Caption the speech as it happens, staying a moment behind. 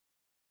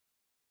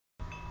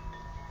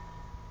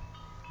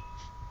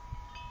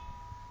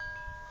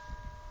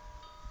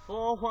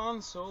For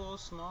one so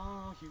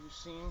small, you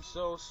seem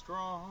so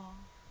strong.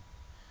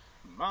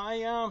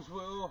 My arms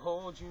will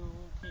hold you,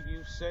 keep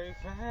you safe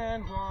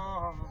and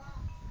warm.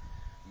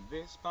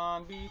 This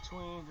bond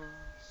between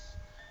us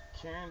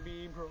can't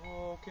be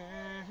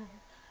broken.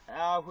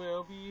 I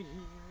will be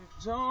here,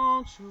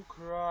 don't you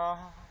cry.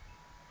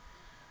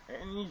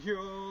 And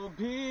you'll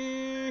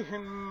be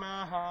in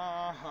my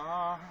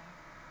heart,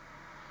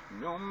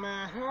 no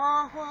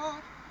matter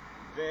what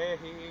they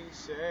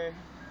say.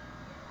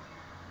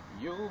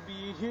 You'll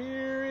be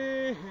here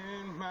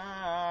in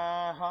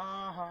my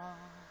heart,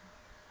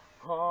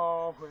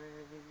 always.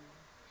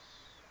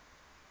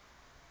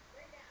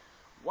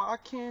 Why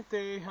can't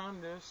they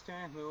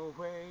understand the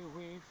way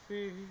we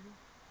feel?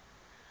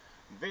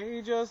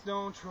 They just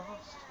don't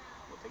trust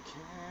what they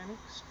can't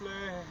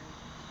explain.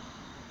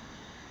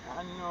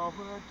 I know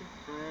we're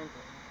different,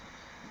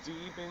 but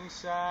deep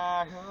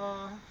inside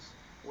us,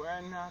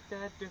 we're not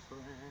that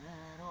different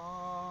at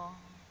all.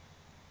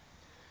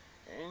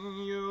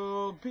 And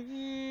you'll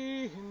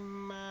be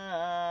in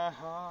my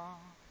heart,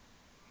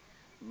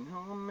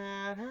 no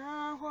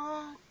matter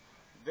what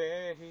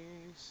they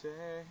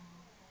say.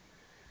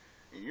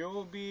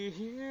 You'll be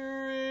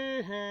here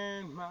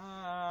in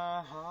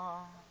my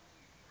heart,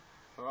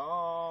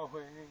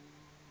 always.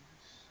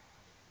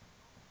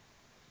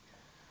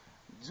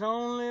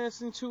 Don't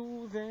listen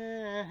to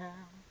them,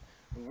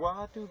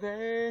 what do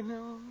they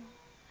know?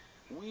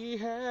 We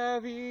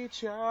have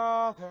each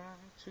other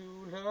to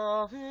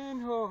love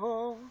and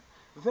hold.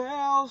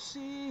 They'll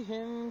see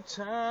in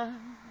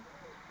time,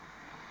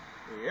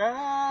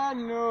 I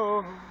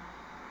know.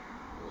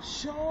 We'll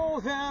show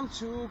them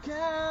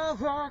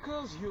together,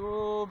 'cause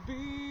you'll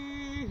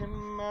be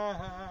in my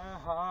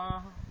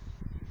heart,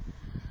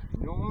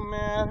 no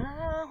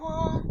matter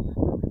what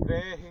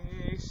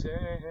they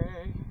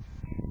say.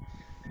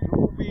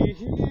 You'll be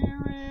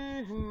here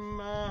in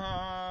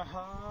my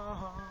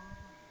heart,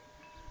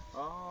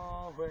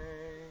 always.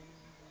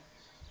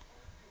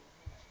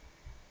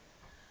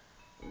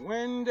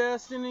 When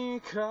destiny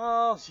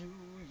calls you,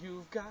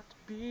 you've got to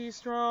be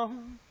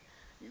strong.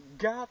 You've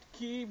got to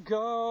keep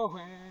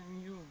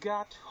going, you've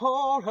got to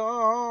hold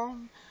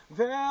on.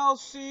 They'll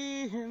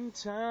see in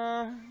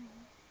time,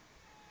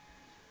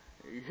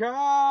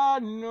 I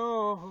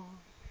know.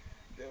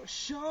 They'll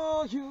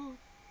show you